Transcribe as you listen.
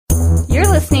You're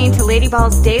listening to Lady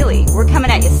Balls Daily. We're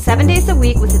coming at you 7 days a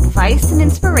week with advice and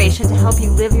inspiration to help you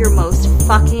live your most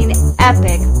fucking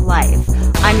epic life.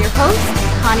 I'm your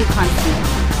host, Connie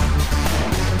Constantine.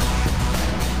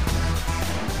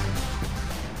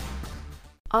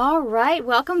 All right,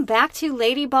 welcome back to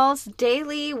Lady Balls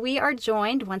Daily. We are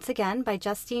joined once again by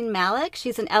Justine Malik.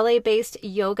 She's an LA-based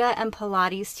yoga and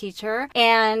Pilates teacher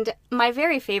and my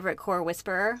very favorite core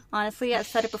whisperer. Honestly, I've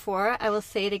said it before. I will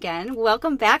say it again.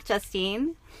 Welcome back,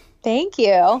 Justine. Thank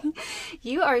you.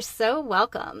 You are so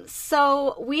welcome.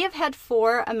 So we have had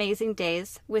 4 amazing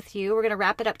days with you. We're going to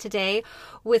wrap it up today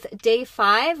with day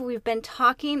 5. We've been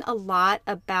talking a lot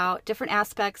about different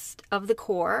aspects of the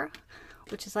core,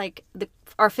 which is like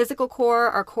our physical core,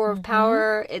 our core of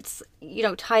power. It's,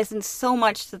 ties in so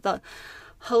much to the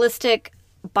holistic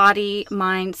body,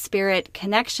 mind, spirit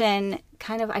connection.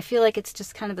 Kind of, I feel like it's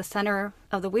just kind of the center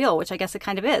of the wheel, which I guess it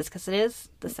kind of is, because it is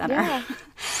the center. Yeah.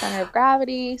 Center of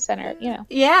gravity, center,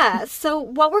 Yeah. So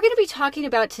what we're going to be talking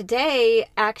about today,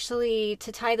 actually,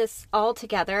 to tie this all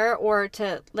together or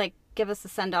to give us a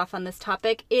send-off on this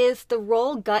topic, is the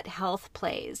role gut health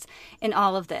plays in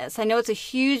all of this. I know it's a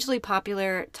hugely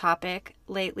popular topic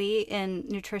lately in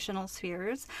nutritional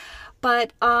spheres,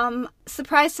 but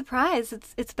surprise, surprise,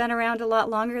 it's been around a lot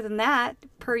longer than that,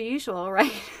 per usual,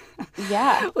 right?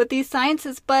 Yeah. With these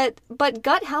sciences, but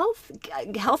gut health,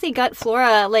 healthy gut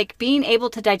flora, like being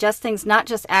able to digest things, not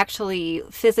just actually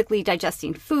physically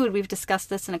digesting food. We've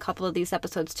discussed this in a couple of these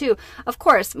episodes too. Of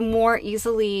course, more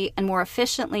easily and more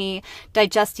efficiently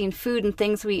digesting food and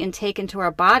things we intake into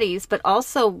our bodies, but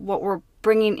also what we're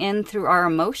bringing in through our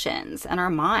emotions and our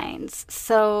minds.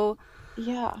 So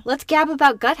yeah, let's gab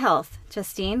about gut health.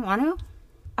 Justine, want to?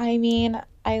 I mean,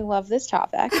 I love this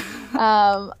topic.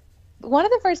 One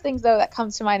of the first things, though, that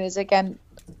comes to mind is, again,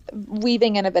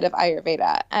 weaving in a bit of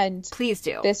Ayurveda. And please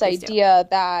do. This idea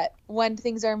that when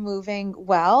things are moving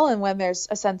well and when there's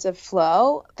a sense of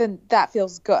flow, then that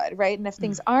feels good, right? And if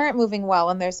things aren't moving well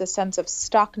and there's a sense of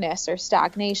stuckness or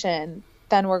stagnation,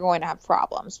 then we're going to have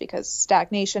problems, because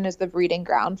stagnation is the breeding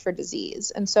ground for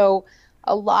disease. And so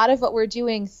a lot of what we're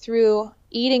doing through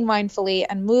eating mindfully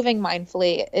and moving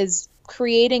mindfully is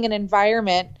creating an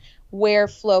environment where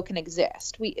flow can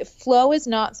exist. Flow is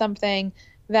not something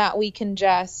that we can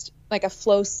just, like a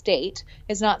flow state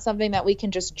is not something that we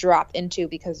can just drop into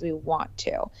because we want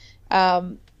to.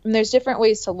 And there's different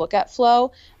ways to look at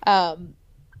flow.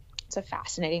 It's a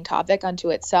fascinating topic unto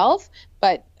itself,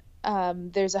 but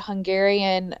there's a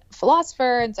Hungarian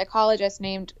philosopher and psychologist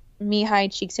named Mihaly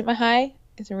Csikszentmihalyi.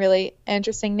 It's a really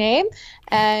interesting name.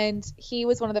 And he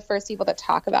was one of the first people to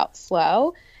talk about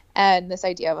flow and this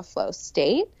idea of a flow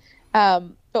state.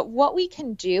 But what we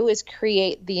can do is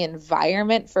create the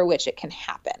environment for which it can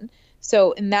happen.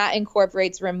 So, and that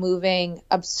incorporates removing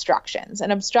obstructions,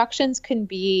 and obstructions can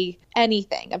be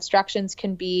anything. Obstructions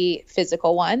can be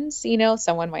physical ones.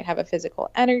 Someone might have a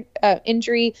physical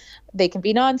injury. They can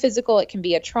be non-physical. It can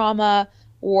be a trauma,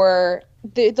 or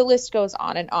the list goes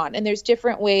on. And there's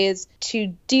different ways to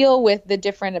deal with the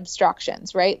different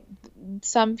obstructions, right?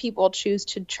 Some people choose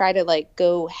to try to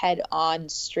go head on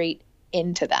straight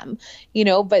into them,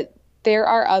 but there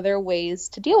are other ways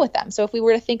to deal with them. So if we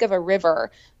were to think of a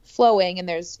river flowing and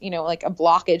there's, a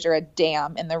blockage or a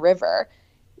dam in the river,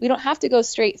 we don't have to go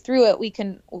straight through it. We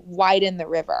can widen the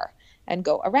river and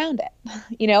go around it,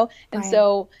 And right.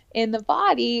 So in the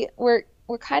body, we're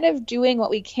kind of doing what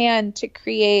we can to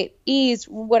create ease,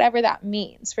 whatever that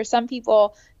means. For some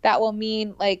people, that will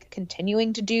mean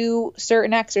continuing to do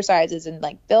certain exercises and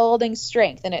building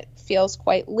strength, and it feels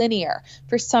quite linear.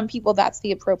 For some people, that's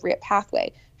the appropriate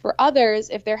pathway. For others,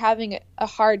 if they're having a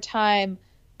hard time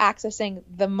accessing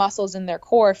the muscles in their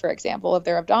core, for example, of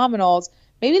their abdominals,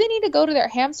 maybe they need to go to their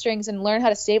hamstrings and learn how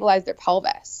to stabilize their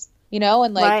pelvis.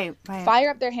 And right.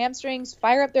 fire up their hamstrings,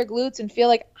 fire up their glutes, and feel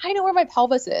I know where my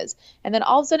pelvis is. And then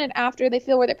all of a sudden, after they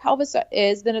feel where their pelvis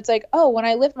is, then it's when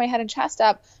I lift my head and chest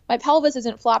up, my pelvis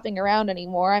isn't flopping around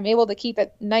anymore. I'm able to keep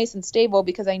it nice and stable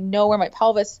because I know where my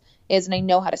pelvis is and I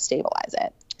know how to stabilize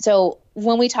it. So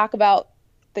when we talk about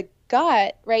the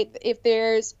gut, right, if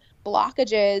there's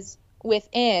blockages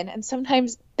within, and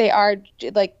sometimes they are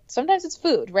sometimes it's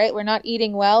food, right? We're not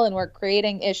eating well and we're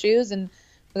creating issues, and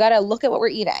we got to look at what we're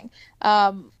eating.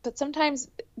 But sometimes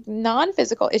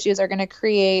non-physical issues are going to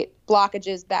create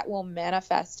blockages that will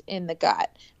manifest in the gut.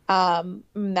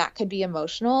 That could be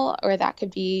emotional or that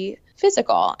could be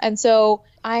physical. And so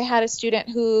I had a student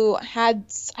who I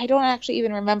don't actually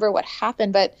even remember what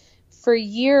happened, but for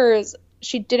years,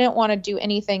 she didn't want to do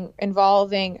anything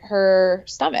involving her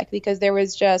stomach because there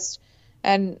was just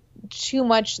too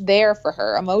much there for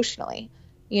her emotionally.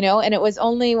 And it was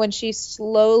only when she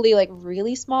slowly, like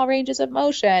really small ranges of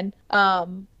motion,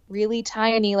 really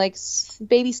tiny, like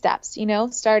baby steps,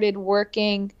 started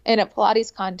working in a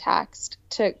Pilates context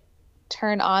to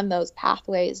turn on those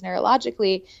pathways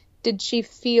neurologically, did she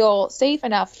feel safe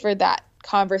enough for that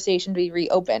conversation to be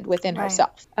reopened within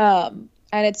herself. And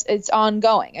it's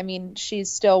ongoing. I mean,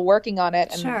 she's still working on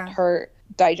it, and her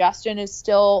digestion is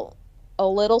still a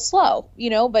little slow,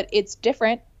 but it's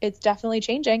different. It's definitely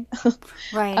changing.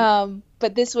 Right.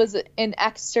 But this was an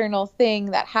external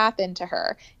thing that happened to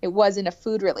her. It wasn't a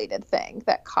food related thing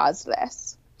that caused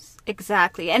this.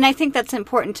 Exactly. And I think that's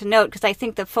important to note, because I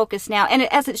think the focus now, and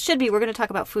as it should be, we're going to talk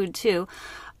about food too.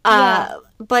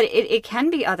 But it can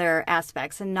be other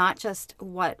aspects and not just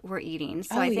what we're eating.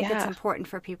 So I think it's important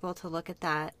for people to look at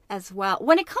that as well.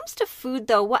 When it comes to food,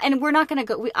 though, and we're not going to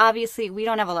go, we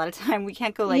don't have a lot of time. We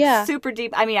can't go super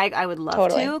deep. I mean, I would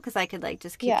love to, because I could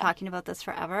just keep talking about this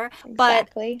forever.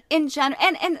 Exactly. But in general,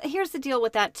 and here's the deal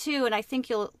with that too, and I think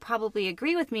you'll probably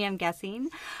agree with me, I'm guessing,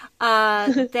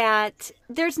 that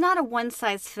there's not a one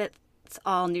size fits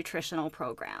all nutritional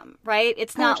program, right?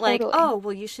 It's not like, oh,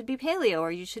 well, you should be paleo, or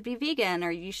you should be vegan,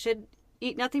 or you should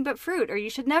eat nothing but fruit, or you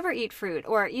should never eat fruit,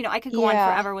 or, I could go on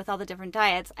forever with all the different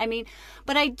diets. I mean,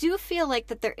 but I do feel like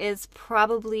that there is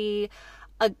probably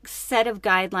a set of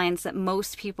guidelines that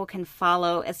most people can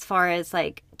follow as far as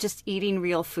just eating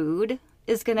real food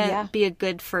is going to be a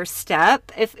good first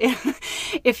step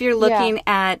if you're looking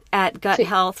at gut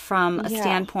health from a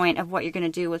standpoint of what you're going to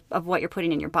do of what you're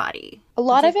putting in your body. A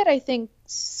lot of it, I think,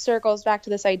 circles back to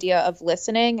this idea of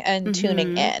listening and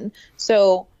tuning in.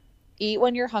 So eat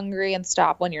when you're hungry and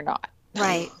stop when you're not.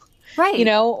 Right.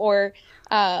 Or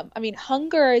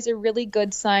hunger is a really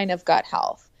good sign of gut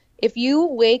health. If you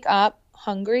wake up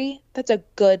hungry, that's a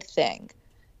good thing.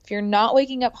 If you're not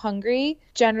waking up hungry,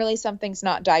 generally something's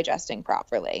not digesting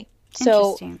properly.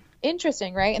 So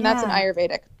interesting, right? And that's an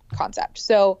Ayurvedic concept.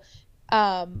 So,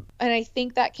 and I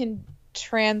think that can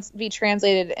be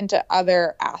translated into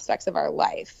other aspects of our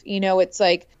life. It's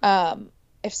like,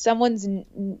 if someone's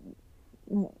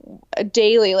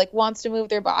daily, wants to move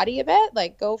their body a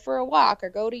bit, go for a walk or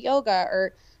go to yoga,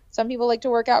 or some people like to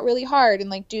work out really hard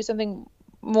and do something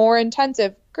more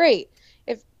intensive. Great.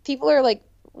 If people are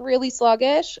really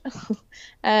sluggish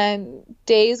and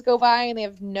days go by and they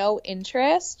have no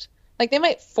interest, they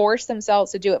might force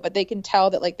themselves to do it, but they can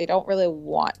tell that they don't really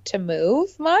want to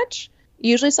move much.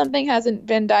 Usually something hasn't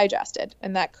been digested,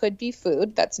 and that could be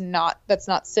food that's not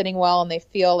sitting well, and they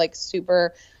feel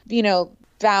super,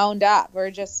 bound up,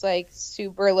 or just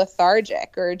super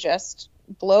lethargic, or just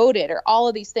bloated, or all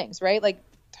of these things, right?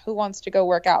 Who wants to go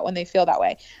work out when they feel that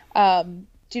way?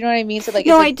 Do you know what I mean? So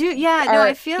no, I do. Yeah,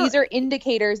 I feel these are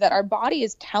indicators that our body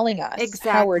is telling us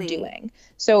how we're doing.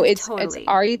 So it's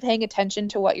are you paying attention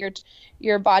to what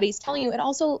your body's telling you, and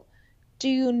also do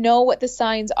you know what the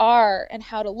signs are and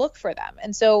how to look for them?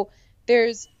 And so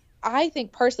I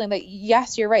think personally that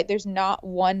yes, you're right. There's not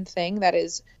one thing that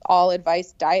is all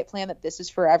advice diet plan that this is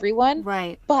for everyone.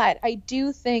 Right. But I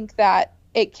do think that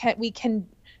we can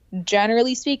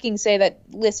generally speaking say that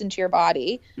listen to your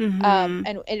body,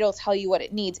 and it'll tell you what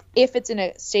it needs if it's in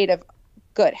a state of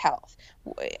good health.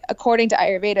 According to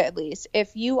Ayurveda, at least,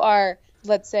 if you are,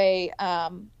 let's say,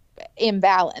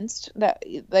 imbalanced, that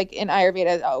in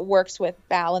Ayurveda works with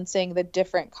balancing the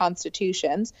different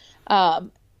constitutions.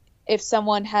 If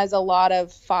someone has a lot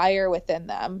of fire within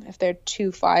them, if they're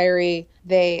too fiery,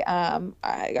 they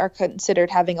are considered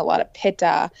having a lot of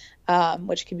pitta,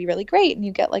 which can be really great, and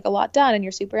you get a lot done, and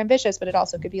you're super ambitious. But it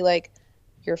also could be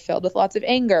you're filled with lots of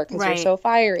anger because you're so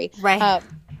fiery. Right.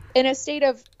 In a state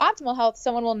of optimal health,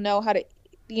 someone will know how to,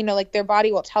 their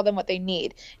body will tell them what they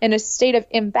need. In a state of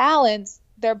imbalance,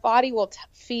 their body will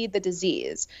feed the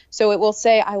disease. So it will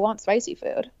say, I want spicy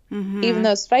food. Even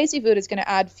though spicy food is going to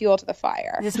add fuel to the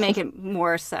fire. Just make it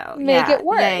more so. Make it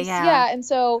worse. Yeah. And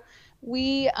so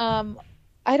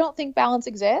I don't think balance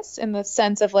exists in the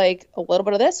sense of a little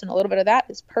bit of this and a little bit of that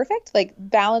is perfect.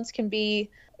 Balance can be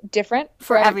different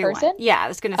for every everyone. person. Yeah, I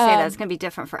was going to say that it's going to be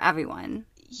different for everyone.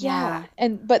 Yeah.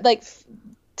 But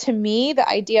to me, the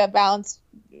idea of balance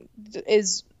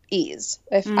is ease.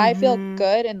 If I feel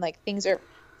good and things are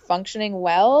functioning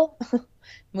well,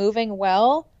 moving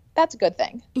well, that's a good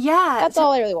thing. Yeah. That's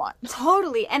all I really want.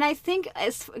 Totally. And I think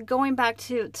as going back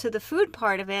to the food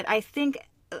part of it, I think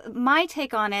my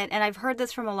take on it, and I've heard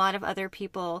this from a lot of other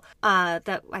people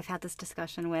that I've had this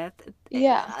discussion with,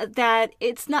 that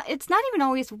it's not even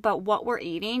always about what we're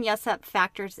eating. Yes, that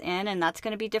factors in, and that's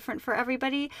going to be different for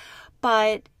everybody,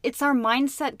 but it's our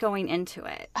mindset going into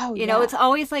it. You know, it's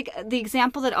always like the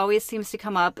example that always seems to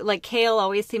come up, like kale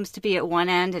always seems to be at one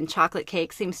end and chocolate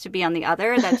cake seems to be on the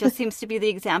other. That just seems to be the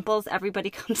examples everybody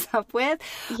comes up with.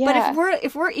 But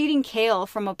if we're eating kale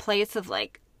from a place of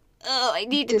like, oh, I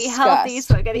need to be healthy,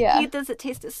 so I got to eat this. It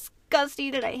tastes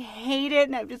disgusting, and I hate it,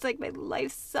 and I'm just like, my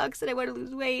life sucks, and I want to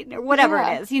lose weight, or whatever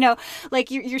it is. You know, like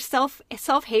your self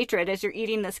hatred as you're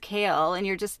eating this kale, and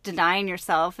you're just denying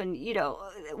yourself, and you know,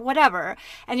 whatever,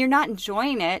 and you're not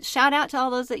enjoying it. Shout out to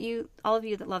all of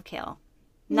you that love kale.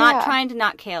 Not trying to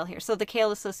knock kale here, so the Kale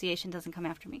Association doesn't come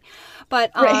after me.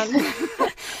 But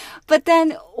but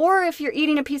then, or if you're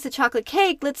eating a piece of chocolate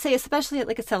cake, let's say especially at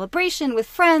like a celebration with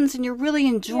friends, and you're really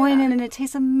enjoying it and it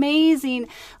tastes amazing,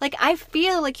 like I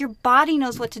feel like your body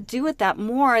knows what to do with that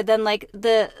more than like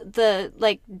the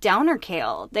like downer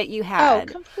kale that you had.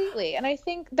 Oh, completely. And I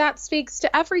think that speaks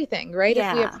to everything, right?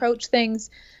 If we approach things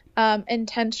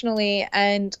intentionally,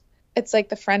 and it's like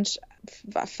the French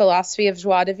philosophy of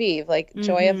joie de vivre, like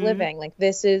joy of living, like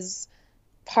this is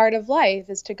part of life,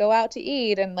 is to go out to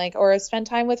eat and like, or spend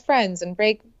time with friends and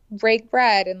break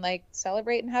bread and like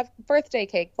celebrate and have birthday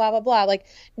cake, blah blah blah, like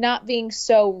not being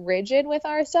so rigid with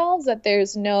ourselves that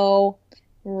there's no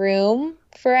room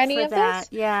for any of this.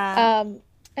 And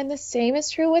the same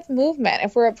is true with movement.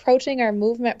 If we're approaching our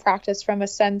movement practice from a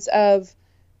sense of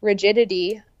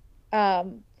rigidity,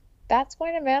 that's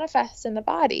going to manifest in the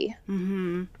body.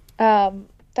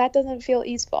 That doesn't feel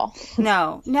easeful.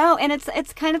 No. And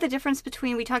it's kind of the difference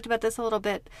between, we talked about this a little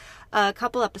bit a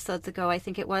couple episodes ago, I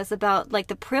think it was, about like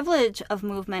the privilege of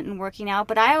movement and working out.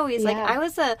 But I always like, I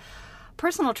was a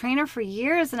personal trainer for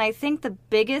years, and I think the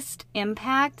biggest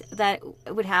impact that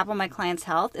it would have on my clients'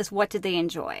 health is what did they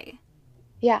enjoy.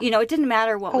 You know, it didn't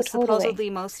matter what was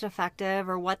supposedly most effective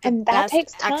or what the best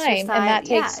takes time, exercise. and that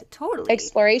takes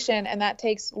exploration, and that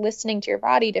takes listening to your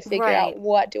body to figure out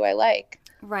what do I like.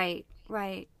 Right.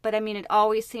 But I mean, it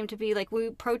always seemed to be like we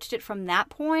approached it from that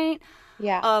point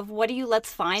of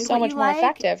let's find so what much you more like.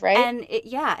 Effective, right? And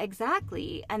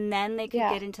exactly. And then they could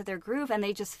get into their groove, and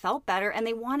they just felt better, and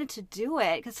they wanted to do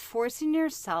it, because forcing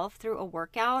yourself through a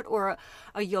workout or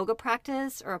a yoga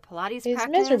practice or a Pilates practice is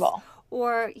miserable.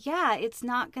 Or it's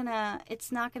not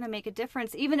gonna make a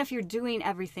difference, even if you're doing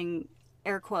everything,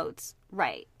 air quotes,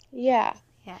 right.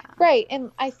 Right.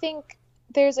 And I think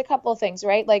there's a couple of things,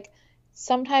 right? Like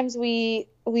sometimes we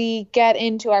get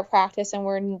into our practice and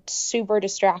we're super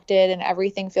distracted and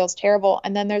everything feels terrible,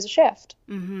 and then there's a shift,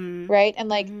 right? And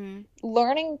like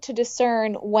learning to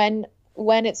discern when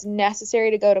it's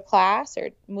necessary to go to class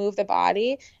or move the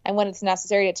body, and when it's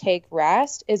necessary to take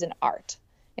rest, is an art.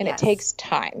 And it takes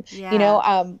time. You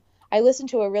know, I listened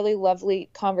to a really lovely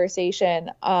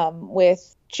conversation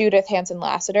with Judith Hanson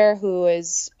Lassiter, who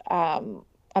is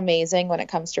amazing when it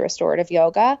comes to restorative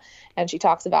yoga. And she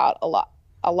talks about a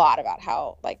lot about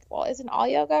how, like, well, isn't all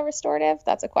yoga restorative?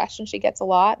 That's a question she gets a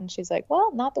lot. And she's like,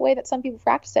 well, not the way that some people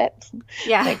practice it.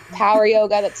 Like power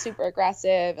yoga that's super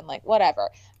aggressive and like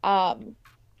whatever. And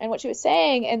what she was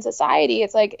saying, in society,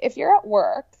 it's like if you're at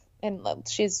work, and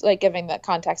she's like giving the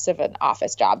context of an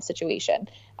office job situation,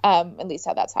 at least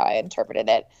that's how I interpreted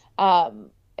it.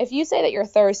 If you say that you're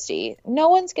thirsty, no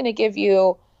one's going to give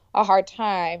you a hard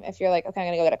time if you're like, okay, I'm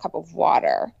going to go get a cup of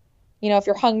water. You know, if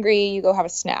you're hungry, you go have a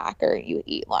snack or you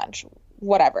eat lunch,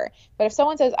 whatever. But if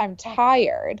someone says, I'm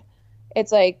tired,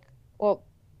 it's like, well,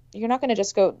 you're not going to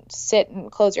just go sit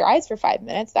and close your eyes for 5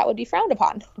 minutes. That would be frowned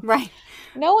upon. Right.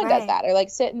 No one does that. Or like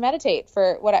sit and meditate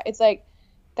for what it's like.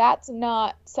 That's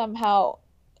not somehow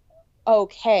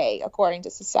okay according to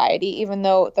society, even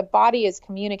though the body is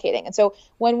communicating. And so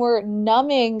when we're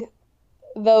numbing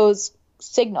those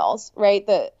signals, right,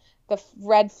 the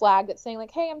red flag that's saying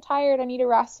like, hey, I'm tired, I need to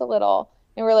rest a little,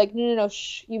 and we're like, no,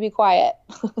 shh, you be quiet.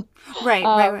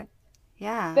 Right.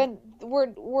 Yeah. Then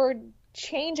we're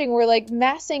changing. We're like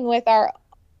messing with our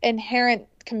inherent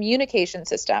communication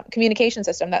system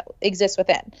that exists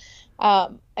within.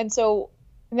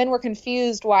 And then we're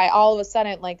confused why all of a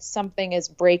sudden like something is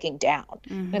breaking down.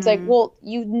 And it's like, well,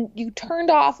 you turned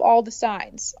off all the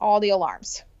signs, all the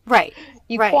alarms. Right.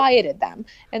 You quieted them.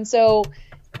 And so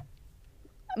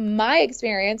my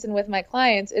experience and with my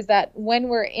clients is that when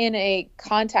we're in a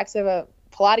context of a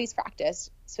Pilates practice,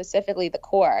 specifically the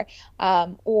core,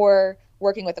 or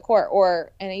working with the core,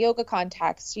 or in a yoga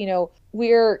context, you know,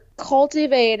 we're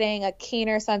cultivating a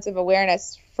keener sense of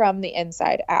awareness from the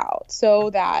inside out, so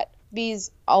that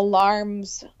these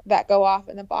alarms that go off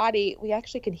in the body, we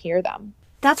actually can hear them.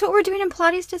 That's what we're doing in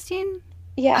Pilates, Justine?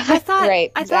 Yeah. I thought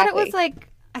right. I thought it was like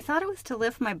I thought it was to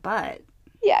lift my butt.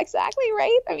 Yeah, exactly,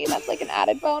 right? I mean, that's like an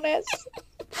added bonus.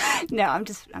 No, I'm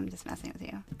just messing with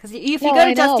you. Because if you go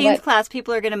to Justine's class,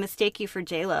 people are going to mistake you for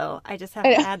J-Lo. I just have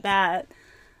to add that.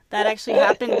 That actually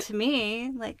happened to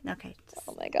me. Like, okay.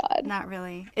 Oh my God. Not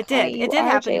really. It did. It did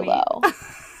happen J-Lo. to me.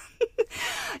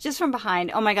 Just from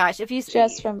behind. Oh my gosh!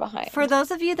 Just from behind. For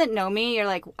those of you that know me, you're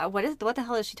like, what the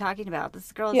hell is she talking about?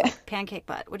 This girl is like pancake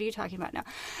butt. What are you talking about now?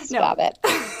 Stop it.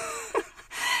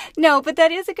 No, but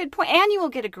that is a good point. And you will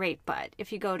get a great butt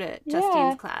if you go to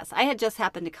Justine's class. I had just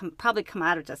happened to probably come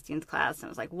out of Justine's class and I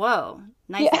was like, whoa,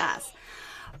 nice ass.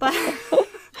 But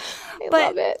I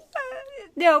love it.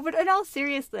 No, but in all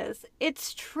seriousness,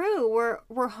 it's true.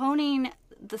 We're honing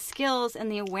the skills and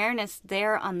the awareness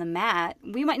there on the mat.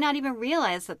 We might not even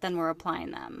realize that then we're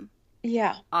applying them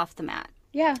off the mat.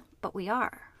 Yeah. But we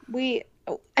are.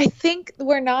 I think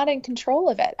we're not in control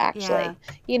of it, actually.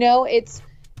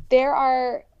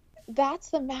 Yeah. That's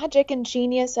the magic and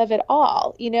genius of it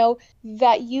all,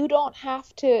 that you don't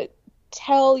have to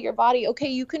tell your body, okay,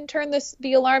 you can turn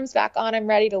the alarms back on. I'm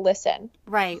ready to listen.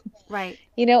 Right.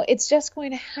 It's just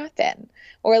going to happen.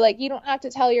 Or like, you don't have to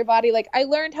tell your body, like, I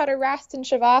learned how to rest in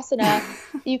Shavasana.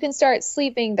 You can start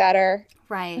sleeping better.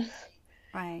 Right.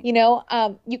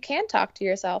 You can talk to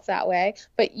yourself that way,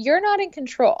 but you're not in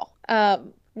control.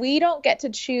 We don't get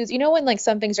to choose, when like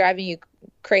something's driving you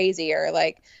crazy, or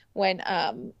like when,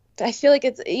 I feel like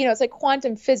it's like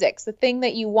quantum physics, the thing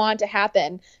that you want to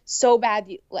happen so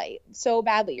badly.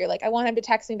 You're like, I want him to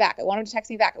text me back. I want him to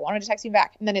text me back. I want him to text me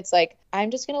back. And then it's like,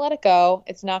 I'm just going to let it go.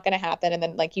 It's not going to happen. And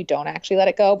then like, you don't actually let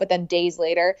it go. But then days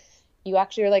later, you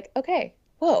actually are like, okay,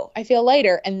 whoa, I feel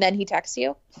lighter. And then he texts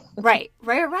you. Right. And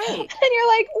you're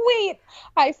like, wait,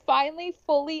 I finally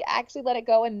fully actually let it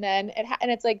go. And then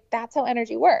and it's like, that's how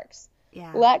energy works.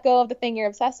 Yeah. Let go of the thing you're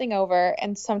obsessing over,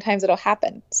 and sometimes it'll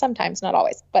happen. Sometimes, not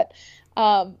always. But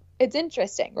it's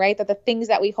interesting, right? That the things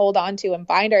that we hold on to and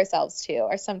bind ourselves to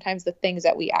are sometimes the things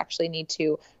that we actually need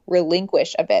to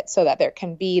relinquish a bit so that there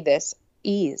can be this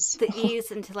ease. The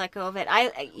ease and to let go of it.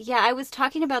 I was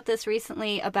talking about this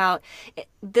recently, about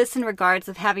this in regards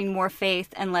of having more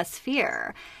faith and less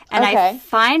fear. And I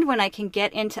find when I can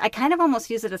get into, I kind of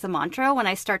almost use it as a mantra when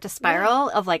I start to spiral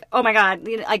of like, oh my God,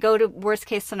 I go to worst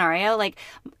case scenario. Like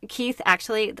Keith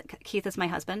is my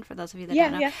husband, for those of you that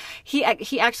don't know. Yeah.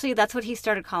 He actually, that's what he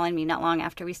started calling me not long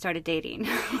after we started dating.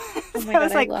 Oh my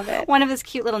God, I love it. One of his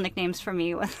cute little nicknames for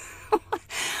me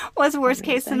was worst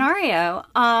case scenario.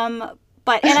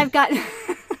 And I've got,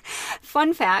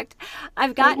 fun fact, I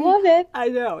love it. I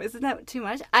know, isn't that too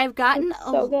much? I've gotten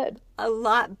a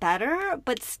lot better,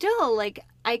 but still, like,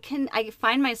 I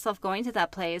find myself going to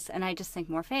that place and I just think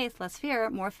more faith, less fear,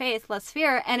 more faith, less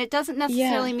fear. And it doesn't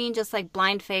necessarily mean just like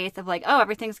blind faith of like, oh,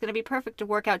 everything's going to be perfect to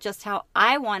work out just how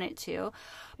I want it to.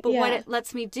 But what it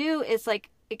lets me do is like,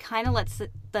 it kind of lets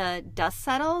the dust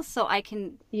settle so I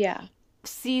can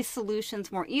see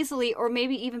solutions more easily, or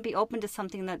maybe even be open to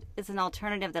something that is an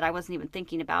alternative that I wasn't even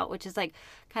thinking about, which is like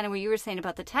kind of what you were saying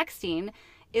about the texting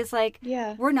is like,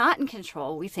 we're not in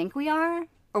control. We think we are,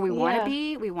 or we want to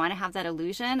be. We want to have that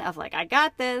illusion of like, I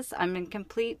got this. I'm in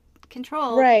complete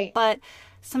control. Right. But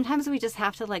sometimes we just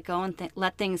have to let go and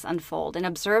let things unfold and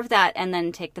observe that, and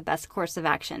then take the best course of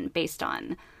action based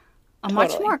on a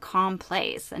much more calm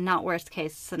place and not worst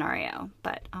case scenario.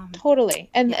 But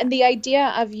totally. And the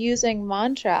idea of using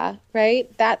mantra,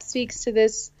 right? That speaks to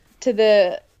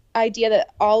the idea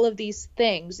that all of these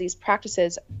things, these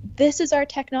practices, this is our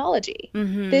technology.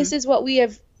 Mm-hmm. This is what we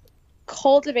have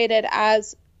cultivated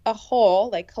as a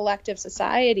whole, like collective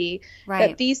society,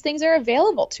 that these things are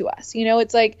available to us.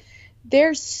 It's like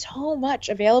there's so much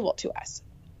available to us.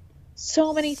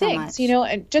 So many things,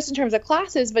 and just in terms of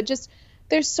classes, but just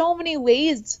there's so many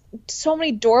ways, so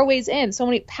many doorways in, so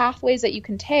many pathways that you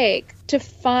can take to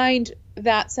find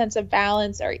that sense of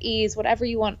balance or ease, whatever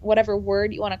you want, whatever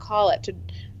word you want to call it, to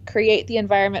create the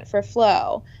environment for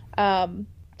flow. But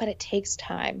it takes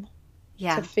time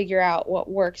to figure out what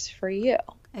works for you.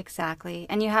 Exactly.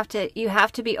 And you have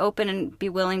to be open and be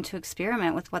willing to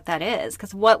experiment with what that is,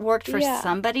 because what worked for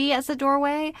somebody as a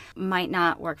doorway might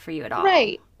not work for you at all.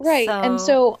 Right. And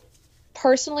so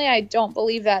personally, I don't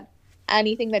believe that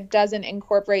anything that doesn't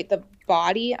incorporate the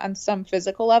body on some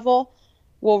physical level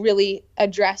will really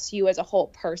address you as a whole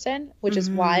person, which is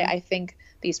why I think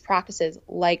these practices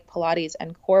like Pilates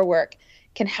and core work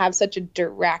can have such a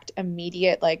direct,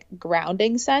 immediate, like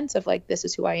grounding sense of like, this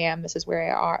is who I am, this is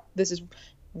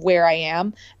where I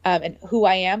am, and who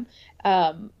I am,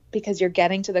 because you're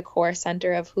getting to the core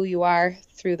center of who you are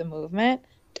through the movement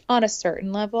on a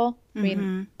certain level. I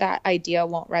mean, that idea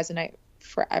won't resonate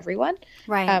for everyone.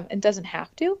 Right. It doesn't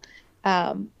have to.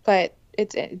 But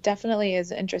it definitely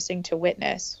is interesting to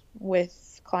witness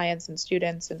with clients and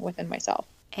students and within myself.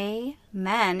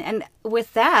 Amen. And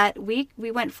with that, we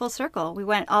went full circle. We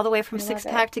went all the way from six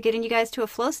pack to getting you guys to a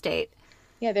flow state.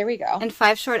 Yeah, there we go. And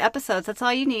 5 short episodes. That's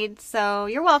all you need. So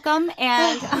you're welcome.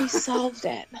 And we solved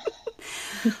it.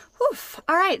 Oof.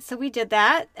 All right. So we did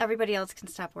that. Everybody else can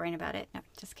stop worrying about it. No,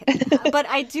 just kidding. But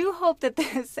I do hope that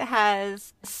this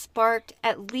has sparked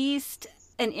at least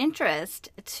an interest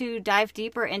to dive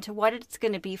deeper into what it's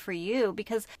going to be for you,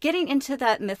 because getting into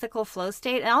that mythical flow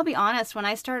state, and I'll be honest, when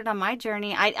I started on my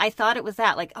journey, I thought it was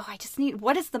that, like, oh, I just need,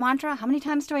 what is the mantra? How many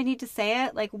times do I need to say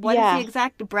it? Like, what is the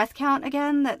exact breath count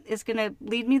again that is going to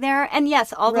lead me there? And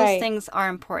yes, all those things are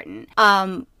important.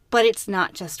 But it's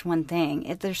not just one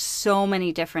thing. There's so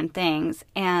many different things.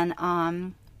 And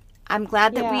I'm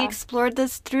glad that we explored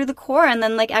this through the core and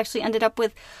then like actually ended up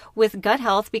with gut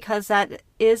health, because that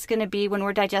is going to be, when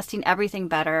we're digesting everything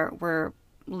better, we're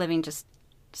living just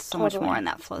so much more in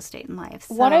that flow state in life.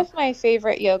 So. One of my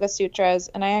favorite yoga sutras,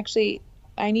 and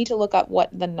I need to look up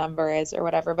what the number is or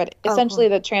whatever, but essentially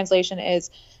the translation is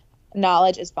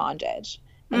knowledge is bondage.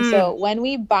 And so when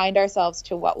we bind ourselves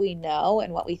to what we know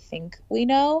and what we think we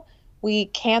know, we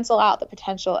cancel out the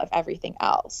potential of everything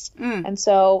else. And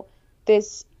so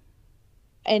this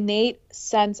innate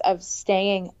sense of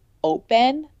staying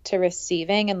open to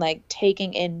receiving and like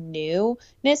taking in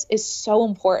newness is so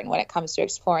important when it comes to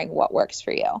exploring what works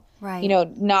for you. Right. You know,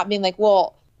 not being like,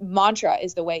 well, mantra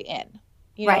is the way in,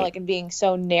 you know, like, and being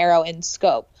so narrow in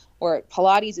scope, or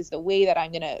Pilates is the way that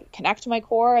I'm going to connect to my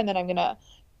core and then I'm going to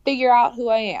figure out who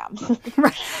I am.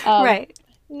 Right.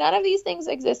 None of these things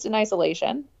exist in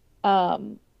isolation.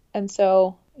 And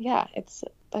so, yeah, it's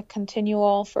a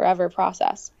continual, forever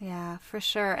process. Yeah, for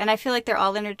sure. And I feel like they're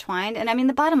all intertwined. And I mean,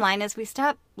 the bottom line is we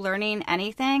stop learning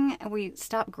anything and we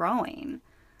stop growing.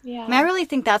 Yeah. I mean, I really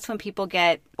think that's when people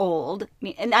get old. I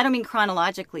mean, and I don't mean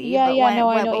chronologically, but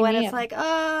when it's like,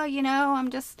 oh, you know,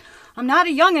 I'm not a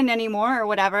youngin' anymore or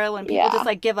whatever, when people just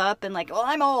like give up and like, oh,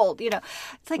 I'm old, you know.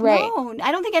 It's like, no,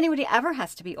 I don't think anybody ever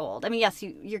has to be old. I mean, yes,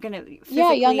 you're going to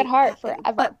physically, young at heart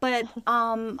forever. But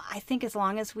I think as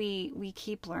long as we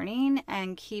keep learning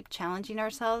and keep challenging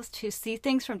ourselves to see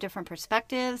things from different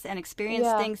perspectives and experience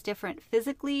things different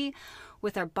physically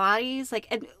with our bodies, like,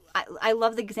 and I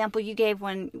love the example you gave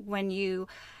when you,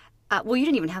 well, you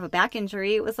didn't even have a back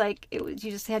injury. It was like, you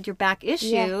just had your back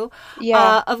issue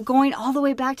of going all the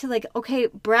way back to like, okay,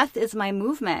 breath is my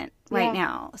movement right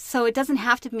now. So it doesn't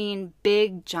have to mean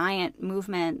big, giant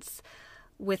movements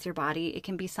with your body. It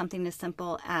can be something as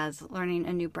simple as learning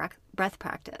a new breath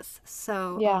practice.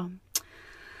 So,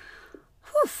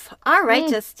 all right,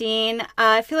 Justine.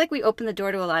 I feel like we opened the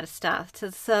door to a lot of stuff.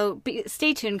 So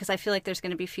stay tuned, because I feel like there's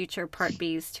going to be future part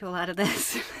Bs to a lot of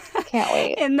this. Can't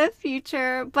wait. In the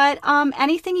future. But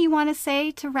anything you want to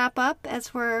say to wrap up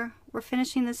as we're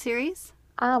finishing the series?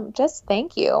 Just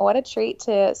thank you. What a treat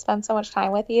to spend so much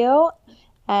time with you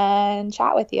and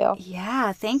chat with you.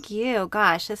 Yeah, thank you.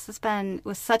 Gosh, this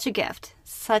was such a gift.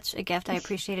 Such a gift. I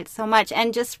appreciate it so much.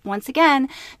 And just once again,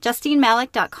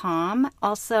 JustineMalek.com,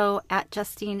 also at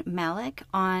Justine Malek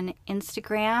on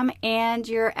Instagram, and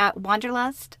you're at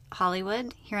Wanderlust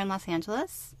Hollywood here in Los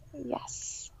Angeles.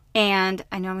 Yes. And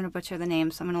I know I'm going to butcher the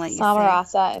name, so I'm going to let you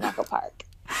Samarasa in Echo Park.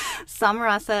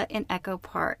 Samarasa in Echo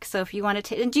Park. So if you want to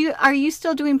take, are you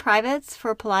still doing privates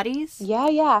for Pilates?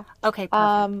 Yeah. Okay,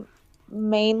 perfect.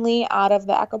 Mainly out of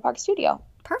the Echo Park studio.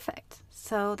 Perfect.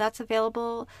 So that's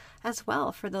available as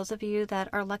well for those of you that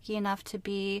are lucky enough to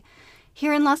be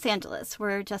here in Los Angeles,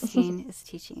 where Justine is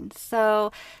teaching.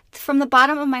 So from the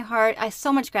bottom of my heart, I have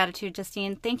so much gratitude,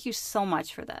 Justine. Thank you so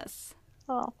much for this.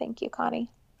 Oh, thank you,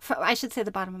 Connie. I should say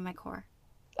the bottom of my core.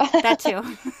 That too.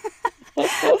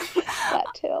 That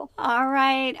too. All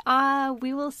right.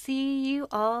 We will see you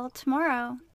all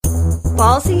tomorrow.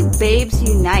 Ballsy Babes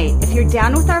Unite. If you're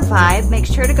down with our vibe, make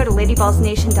sure to go to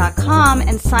ladyballsnation.com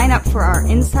and sign up for our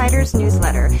Insiders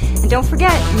newsletter. And don't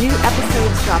forget, new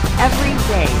episodes drop every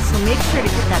day, so make sure to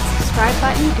hit that subscribe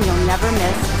button and you'll never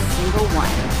miss a single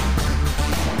one.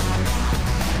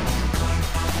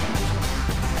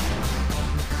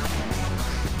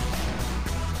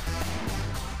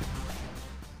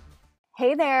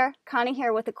 Hey there, Connie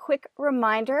here with a quick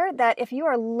reminder that if you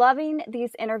are loving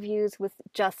these interviews with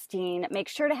Justine, make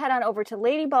sure to head on over to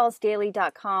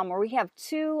ladyballsdaily.com, where we have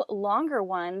 2 longer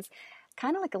ones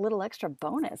kind of like a little extra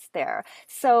bonus there.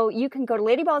 So you can go to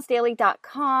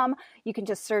ladyballsdaily.com. You can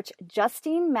just search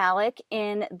Justine Malik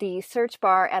in the search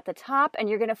bar at the top, and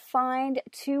you're going to find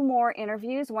 2 more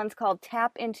interviews. One's called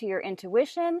Tap Into Your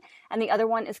Intuition, and the other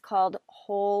one is called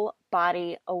Whole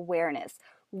Body Awareness.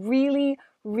 Really,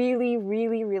 really,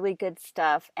 really, really good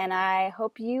stuff. And I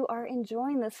hope you are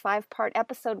enjoying this 5-part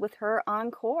episode with her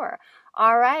on core.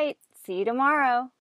 All right. See you tomorrow.